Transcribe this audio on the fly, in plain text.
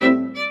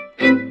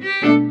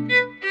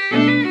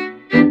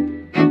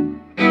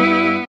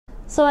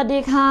วัสดี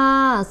ค่ะ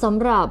สำ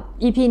หรับ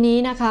EP นี้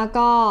นะคะ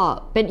ก็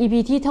เป็น EP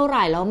ที่เท่าไห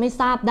ร่แล้วไม่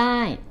ทราบได้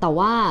แต่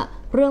ว่า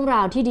เรื่องร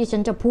าวที่ดิฉั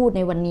นจะพูดใ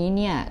นวันนี้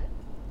เนี่ย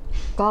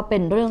ก็เป็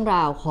นเรื่องร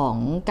าวของ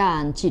กา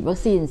รฉีดวัค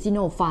ซีนซิโน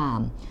ฟาร์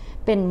ม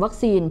เป็นวัค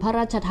ซีนพระร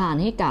าชทาน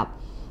ให้กับ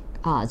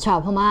ชาว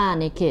พม่า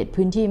ในเขต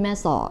พื้นที่แม่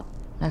สอด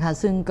นะคะ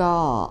ซึ่งก็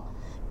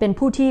เป็น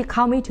ผู้ที่เ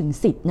ข้าไม่ถึง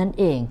สิทธิ์นั่น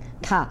เอง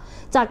ค่ะ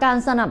จากการ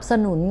สนับส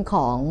นุนข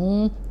อง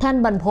ท่าน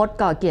บรรพต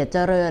ก่อเกียรติเจ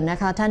ริญนะ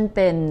คะท่านเ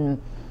ป็น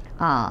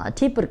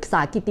ที่ปรึกษ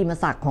ากิตติม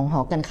ศักดิ์ของหอ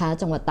การค้า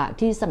จังหวัดตาก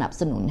ที่สนับ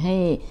สนุนให้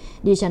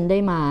ดิฉันได้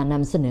มาน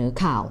ำเสนอ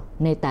ข่าว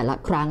ในแต่ละ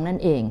ครั้งนั่น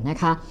เองนะ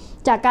คะ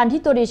จากการ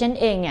ที่ตัวดิฉัน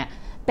เองเนี่ย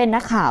เป็นนั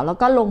กข่าวแล้ว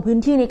ก็ลงพื้น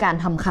ที่ในการ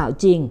ทำข่าว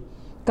จริง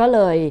ก็เล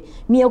ย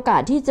มีโอกา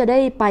สที่จะได้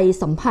ไป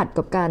สัมผัส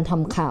กับการท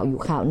ำข่าวอยู่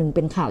ข่าวหนึ่งเ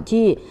ป็นข่าว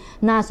ที่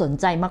น่าสน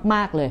ใจม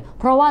ากๆเลย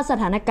เพราะว่าส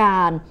ถานกา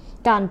รณ์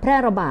การแพร่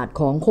ระบาด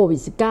ของโควิ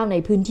ด -19 ใน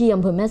พื้นที่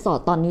อำเภอแม่สอด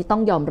ตอนนี้ต้อ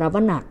งยอมรับ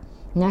ว่าหนัก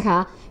นะคะ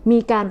มี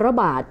การระ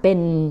บาดเป็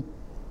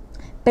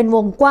นว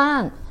งกว้า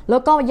งแล้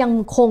วก็ยัง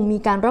คงมี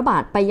การระบา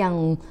ดไปยัง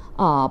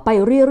ไป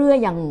เรื่อย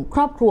ๆอย่างค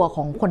รอบครัวข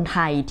องคนไท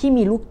ยที่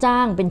มีลูกจ้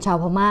างเป็นชาว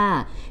พม่า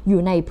อ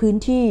ยู่ในพื้น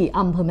ที่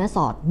อำเภอแม่ส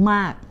อดม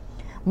าก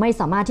ไม่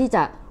สามารถที่จ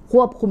ะค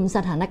วบคุมส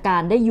ถานกา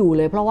รณ์ได้อยู่เ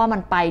ลยเพราะว่ามั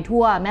นไป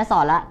ทั่วแม่สอ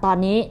ดละตอน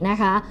นี้นะ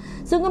คะ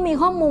ซึ่งก็มี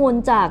ข้อมูล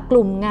จากก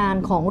ลุ่มงาน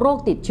ของโรค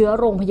ติดเชื้อ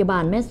โรงพยาบา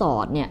ลแม่สอ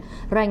ดเนี่ย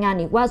รายงาน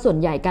อีกว่าส่วน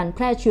ใหญ่การแพ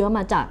ร่เชื้อม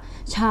าจาก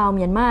ชาวเ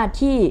มียนมา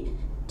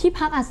ที่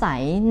พักอาศั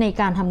ยใน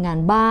การทำงา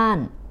นบ้าน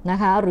นะ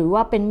คะหรือว่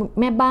าเป็น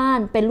แม่บ้าน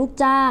เป็นลูก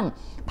จ้าง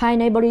ภาย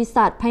ในบริ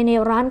ษัทภายใน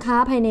ร้านค้า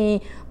ภายใน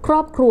คร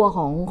อบครัว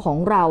ของ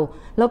เรา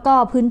แล้วก็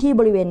พื้นที่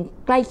บริเวณ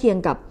ใกล้เคียง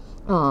กับ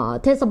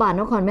เทศบาล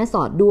นครแม่ส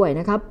อดด้วย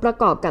นะครับประ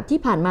กอบกับที่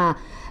ผ่านมา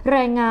แร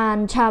งงาน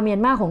ชาวเมียน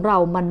มาของเรา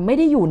มันไม่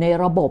ได้อยู่ใน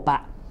ระบบอ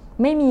ะ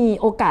ไม่มี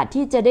โอกาส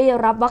ที่จะได้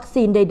รับวัค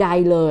ซีนใด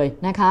ๆเลย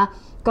นะคะ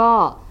ก็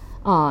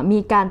มี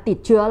การติด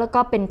เชื้อแล้วก็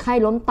เป็นไข้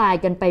ล้มตาย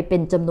กันไปเป็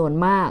นจำนวน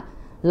มาก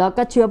แล้ว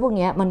ก็เชื้อพวก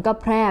นี้มันก็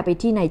แพร่ไป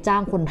ที่นายจ้า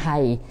งคนไท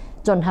ย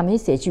จนทำให้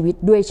เสียชีวิต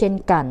ด้วยเช่น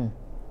กัน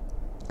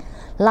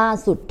ล่า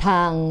สุดท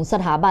างส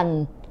ถาบัน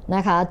น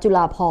ะคะจุฬ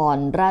าภรณ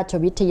ราช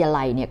วิทยา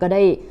ลัยเนี่ยก็ไ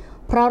ด้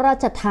พระรา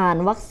ชทาน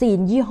วัคซีน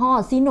ยี่ห้อ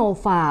ซิโน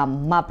ฟาร์ม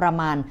มาประ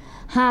มาณ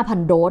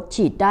 5,000 โดส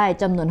ฉีดได้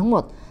จำนวนทั้งหม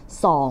ด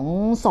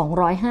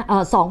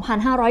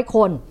 2,500 ค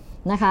น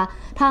นะคะ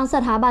ทางส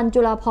ถาบัน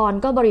จุฬาภรณ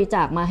ก็บริจ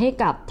าคมาให้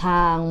กับท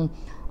าง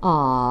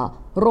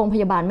โรงพ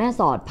ยาบาลแม่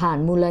สอดผ่าน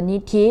มูลนิ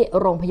ธิ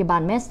โรงพยาบา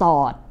ลแม่สอ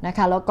ดนะค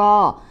ะแล้วก็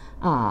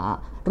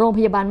โรงพ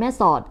ยาบาลแม่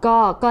สอด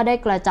ก็ได้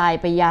กระจาย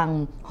ไปยัง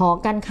หอ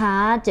การค้า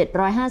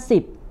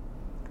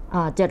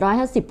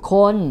750ค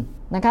น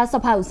นะคะส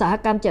ภาอุตสาห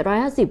กรรม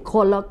750ค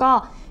นแล้วก็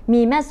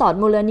มีแม่สอด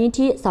มูลนิ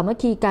ธิสามัค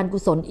คีการกุ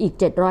ศลอีก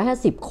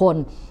750คน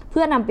เ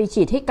พื่อนำไป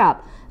ฉีดให้กับ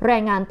แร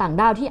งงานต่าง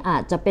ด้าวที่อา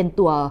จจะเป็น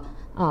ตัว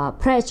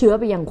แพร่เชื้อ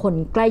ไปยังคน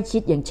ใกล้ชิ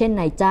ดอย่างเช่น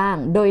นายจ้าง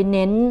โดยเ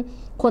น้น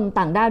คน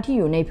ต่างด้าวที่อ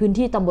ยู่ในพื้น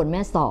ที่ตำบลแ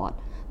ม่สอด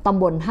ต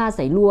ำบลท่า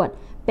สายลวด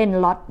เป็น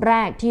ล็อตแร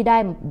กที่ได้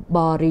บ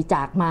ริจ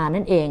าคมา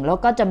นั่นเองแล้ว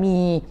ก็จะมี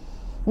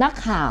นัก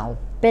ข่าว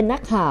เป็นนั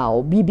กข่าว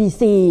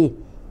BBC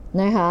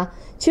นะคะ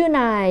ชื่อ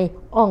นาย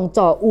อ่อง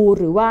จ่ออู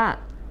หรือว่า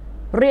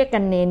เรียกกั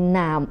นในน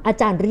ามอา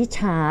จารย์ริช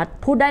าร์ด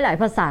พูดได้หลาย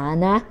ภาษา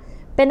นะ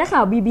เป็นนักข่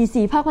าว BBC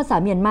ภาคภาษา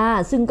เมียนมา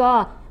ซึ่งก็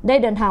ได้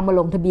เดินทางมา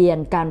ลงทะเบียน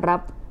การรั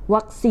บ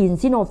วัคซีน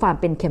ซิโนฟาร์ม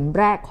เป็นเข็ม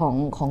แรก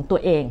ของตัว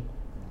เอง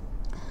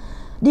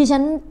ดิฉั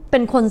นเป็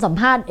นคนสัม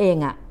ภาษณ์เอง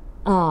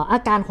อา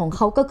การของเข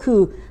าก็คื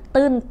อ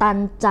ตื้นตัน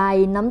ใจ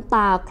น้ำต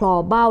าคลอ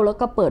เบ้าแล้ว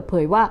ก็เปิดเผ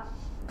ยว่า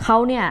เขา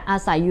เนี่ยอา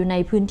ศัยอยู่ใน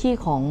พื้นที่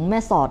ของแม่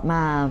สอดม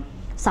า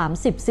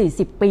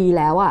 30-40 ปี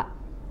แล้ว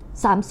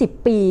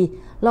30 ปี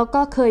แล้ว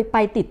ก็เคยไป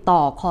ติดต่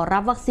อขอรั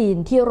บวัคซีน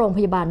ที่โรงพ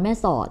ยาบาลแม่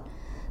สอด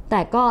แ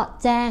ต่ก็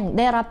ไ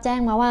ด้รับแจ้ง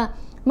มาว่า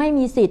ไม่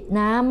มีสิทธิ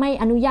นะไม่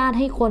อนุญาต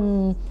ให้คน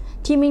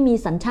ที่ไม่มี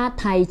สัญชาติ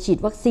ไทยฉีด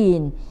วัคซีน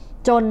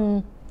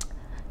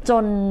จ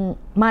น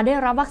มาได้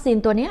รับวัคซีน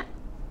ตัวเนี้ย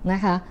น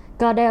ะคะ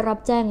ก็ได้รับ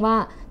แจ้งว่า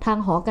ทาง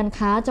หอการ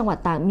ค้าจังหวัด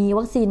ตากมี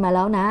วัคซีนมาแ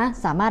ล้วนะ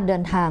สามารถเดิ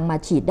นทางมา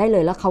ฉีดได้เล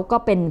ยแล้วเข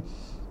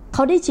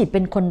าได้ฉีดเ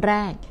ป็นคนแร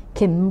กเ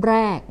ข็มแร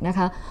กนะค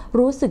ะ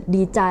รู้สึก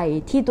ดีใจ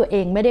ที่ตัวเอ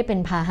งไม่ได้เป็น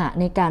พาหะ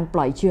ในการป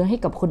ล่อยเชื้อให้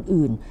กับคน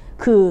อื่น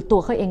คือตัว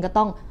เขาเองก็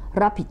ต้อง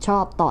รับผิดชอ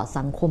บต่อ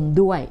สังคม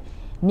ด้วย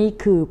นี่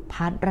คือพ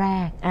าร์ทแร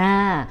ก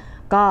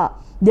ก็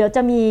เดี๋ยวจ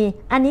ะมี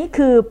อันนี้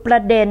คือปร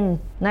ะเด็น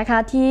นะคะ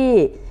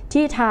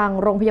ที่ทาง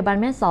โรงพยาบาล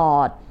แม่สอ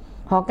ด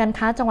หอการ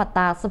ค้าจังหวัด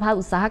ตากสภา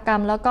อุตสาหกรร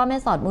มแล้วก็แม่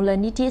สอดมูล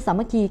นิธิสา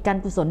มัคคีการ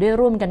กุศลได้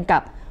ร่วมกันกั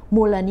บ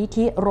มูลนิ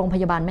ธิโรงพ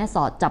ยาบาลแม่ส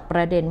อดจับป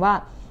ระเด็นว่า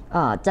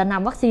จะน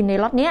ำวัคซีนใน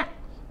ล็อตเนี้ย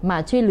มา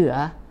ช่วยเหลือ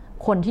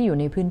คนที่อยู่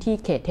ในพื้นที่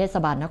เขตเทศ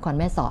บาลนคร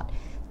แม่สอด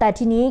แต่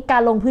ทีนี้กา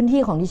รลงพื้น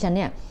ที่ของดิฉันเ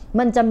นี่ย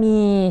มันจะ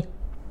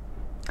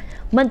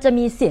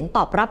มีเสียงต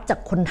อบรับจาก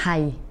คนไทย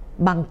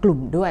บางกลุ่ม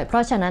ด้วยเพรา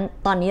ะฉะนั้น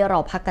ตอนนี้เรา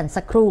พักกัน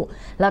สักครู่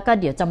แล้วก็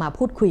เดี๋ยวจะมา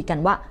พูดคุยกัน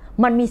ว่า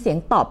มันมีเสียง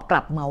ตอบก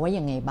ลับมาว่า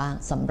ยังไงบ้าง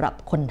สำหรับ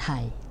คนไท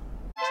ย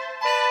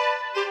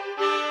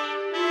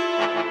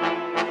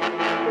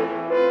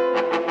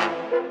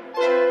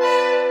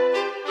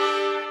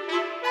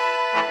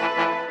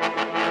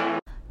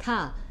ค่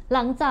ะ ห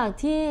ลังจาก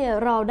ที่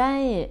เราได้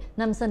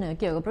นำเสนอ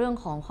เกี่ยวกับเรื่อง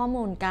ของข้อ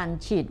มูลการ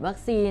ฉีดวัค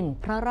ซีน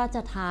พระราช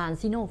ทาน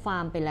ซิโนฟา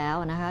ร์มไปแล้ว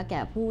นะคะแ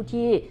ก่ผู้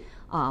ที่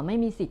ไม่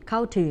มีสิทธิ์เข้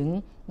าถึง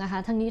นะคะ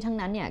ทั้งนี้ทั้ง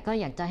นั้นเนี่ยก็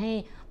อยากจะให้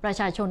ประ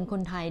ชาชนค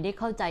นไทยได้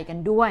เข้าใจกัน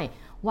ด้วย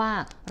ว่า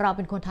เราเ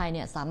ป็นคนไทยเ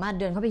นี่ยสามารถ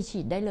เดินเข้าไปฉี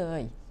ดได้เล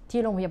ยที่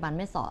โรงพยาบาลแ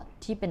ม่สอด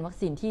ที่เป็นวัค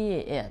ซีน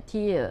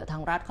ที่ทา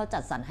งรัฐเขาจั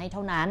ดสรรให้เท่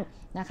านั้น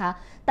นะคะ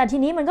แต่ที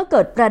นี้มันก็เ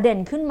กิดประเด็น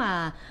ขึ้นมา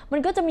มัน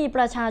ก็จะมีป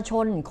ระชาช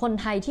นคน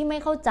ไทยที่ไม่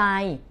เข้าใจ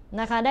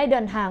นะคะได้เดิ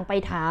นทางไป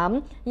ถาม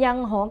ยัง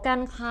หอกา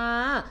รค้า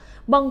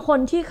บางคน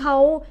ที่เขา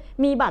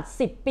มีบัตร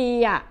10 ปี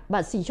อ่ะบั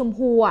ตรสีชม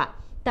พูอ่ะ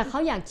แต่เขา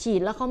อยากฉี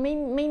ดแล้วเขา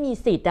ไม่มี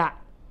สิทธิ์อ่ะ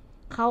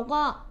เขา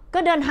ก็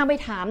เดินทางไป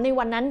ถามใน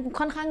วันนั้น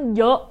ค่อนข้าง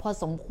เยอะพอ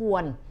สมคว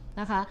ร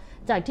นะคะ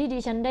จากที่ดิ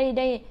ฉัน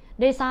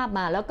ได้ทราบม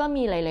าแล้วก็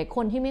มีหลายๆค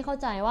นที่ไม่เข้า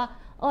ใจว่า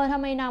ทำ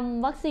ไมน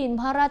ำวัคซีน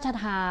พระราช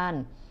ทาน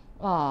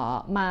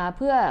มาเ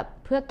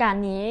พื่อการ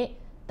นี้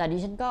แต่ดิ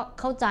ฉันก็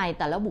เข้าใจ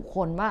แต่ละบุคค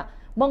ลว่า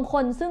บางค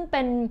นซึ่งเ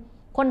ป็น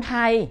คนไท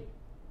ย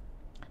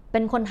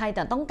แ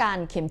ต่ต้องการ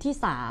เข็มที่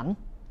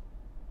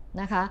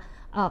3นะคะ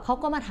เขา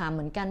ก็มาถามเห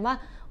มือนกันว่า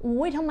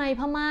อุ้ยทำไม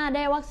พม่าไ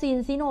ด้วัคซีน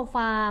ซิโนฟ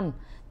าร์ม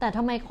แต่ท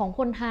ำไมของ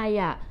คนไทย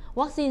อ่ะ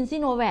วัคซีนซิ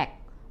โนแวค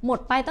หมด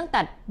ไปตั้งแต่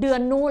เดือ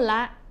นนู่นล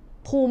ะ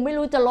ภูมิไม่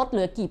รู้จะลดเห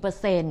ลือกี่เปอร์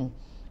เซ็นต์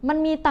มัน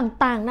มี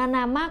ต่างๆนาน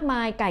ามากม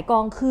ายก่ายกอ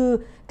งคือ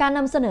การน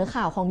ำเสนอ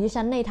ข่าวของดิ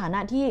ฉันในฐานะ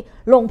ที่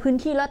ลงพื้น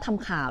ที่แล้วท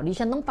ำข่าวดิ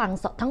ฉันต้องฟัง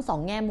ทั้ง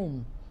2 แง่มุม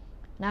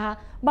นะคะ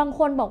บางค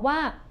นบอกว่า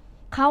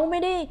เขาไม่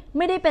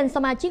ได้เป็นส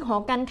มาชิกหอ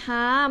การค้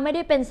าไม่ไ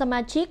ด้เป็นสม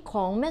าชิกข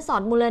องแม่สอ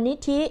ดมูลนิ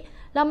ธิ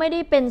แล้วไม่ได้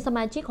เป็นสม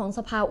าชิกของส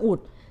ภาอุด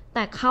แ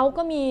ต่เขา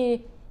ก็มี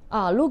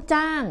ลูก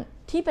จ้าง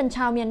ที่เป็นช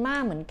าวเมียนมา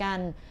เหมือนกัน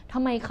ทำ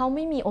ไมเขาไ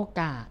ม่มีโอ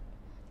กาส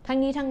ทั้ง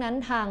นี้ทั้งนั้น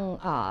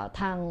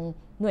ทาง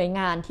หน่วยง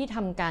านที่ท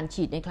ำการ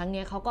ฉีดในครั้ง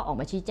นี้เขาก็ออก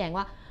มาชี้แจง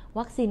ว่า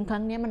วัคซีนครั้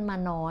งนี้มันมา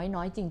น้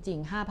อยจริง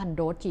ๆ 5,000 โ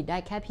ดสฉีดได้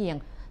แค่เพียง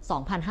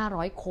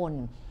 2,500 คน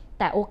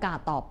แต่โอกาส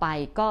ต่อไป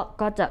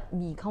ก็จะ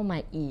มีเข้ามา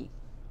อีก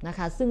นะค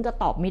ะซึ่งก็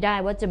ตอบไม่ได้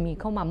ว่าจะมี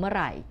เข้ามาเมื่อไ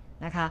หร่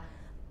นะคะ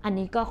อัน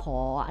นี้ก็ขอ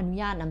อนุ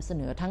ญาตนำเส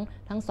นอ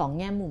ทั้ง2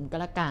 แง่มุมก็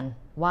แล้วกัน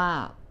ว่า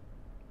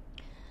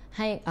ใ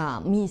ห้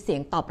มีเสีย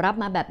งตอบรับ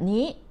มาแบบ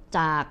นี้จ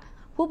าก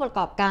ผู้ประก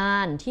อบกา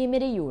รที่ไม่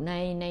ได้อยู่ใ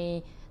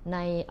น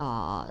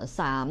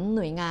3 ห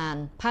น่วยงาน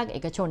ภาคเอ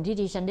กชนที่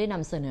ดิฉันได้น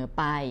ำเสนอ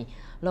ไป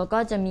แล้วก็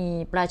จะมี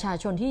ประชา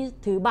ชนที่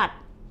ถือบัตร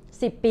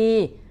10 ปี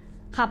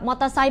ขับมอ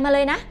เตอร์ไซค์มาเล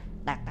ยนะ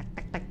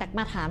ตักม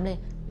าถามเลย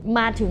ม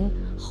าถึง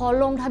ขอ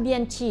ลงทะเบีย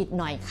นฉีด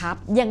หน่อยครับ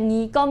อย่าง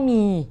นี้ก็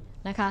มี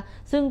นะคะ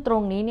ซึ่งตร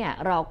งนี้เนี่ย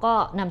เราก็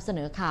นำเสน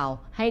อข่าว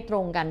ให้ตร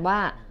งกันว่า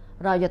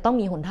เราจะต้อง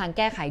มีหนทางแ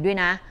ก้ไขด้วย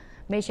นะ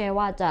ไม่ใช่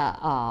ว่าจะ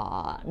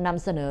น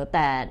ำเสนอแ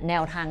ต่แน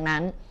วทางนั้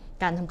น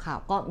การทำข่าว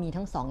ก็มี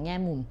ทั้ง2 แง่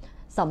มุม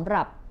สำห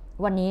รับ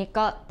วันนี้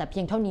ก็แต่เพี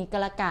ยงเท่านี้ก็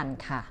แล้วกัน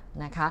ค่ะ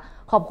นะคะ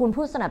ขอบคุณ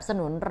ผู้สนับส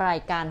นุนรา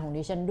ยการของ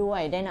ดิฉันด้วย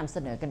ได้นำเส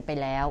นอกันไป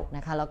แล้วน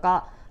ะคะแล้วก็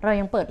เรา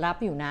ยังเปิดรับ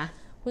อยู่นะ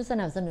ผู้ส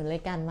นับสนุนรา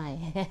ยการใหม่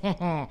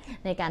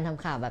ในการท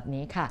ำข่าวแบบ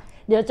นี้ค่ะ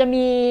เดี๋ยวจะ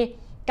มี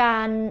กา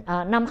ร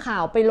นำข่า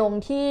วไปลง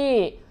ที่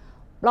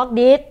บล็อก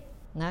ดิส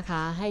นะค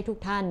ะให้ทุก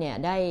ท่านเนี่ย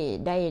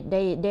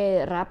ได้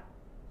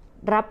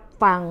รับ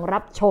ฟังรั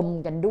บชม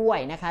กันด้วย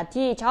นะคะ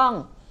ที่ช่อง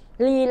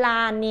ลีลา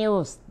นิว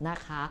ส์นะ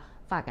คะ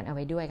ฝากกันเอาไ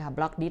ว้ด้วยค่ะบ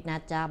ล็อกดิสนะ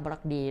จ๊ะบล็อ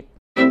กดิส